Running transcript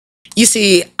You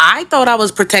see, I thought I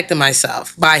was protecting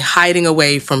myself by hiding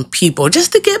away from people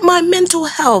just to get my mental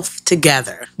health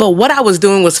together. But what I was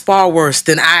doing was far worse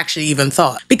than I actually even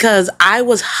thought, because I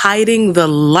was hiding the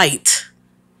light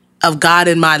of God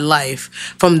in my life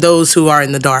from those who are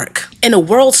in the dark. In a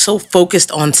world so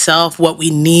focused on self, what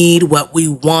we need, what we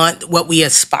want, what we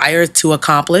aspire to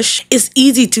accomplish, it's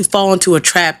easy to fall into a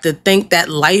trap to think that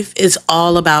life is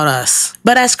all about us.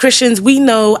 But as Christians, we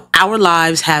know our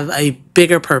lives have a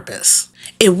bigger purpose.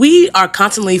 If we are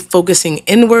constantly focusing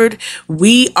inward,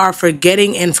 we are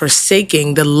forgetting and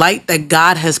forsaking the light that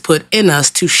God has put in us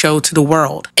to show to the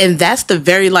world. And that's the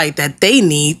very light that they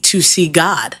need to see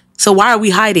God. So why are we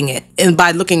hiding it? And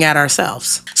by looking at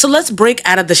ourselves. So let's break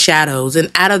out of the shadows and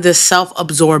out of this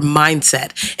self-absorbed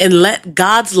mindset and let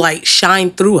God's light shine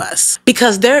through us.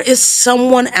 Because there is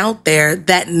someone out there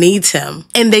that needs him,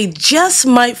 and they just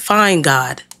might find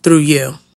God through you.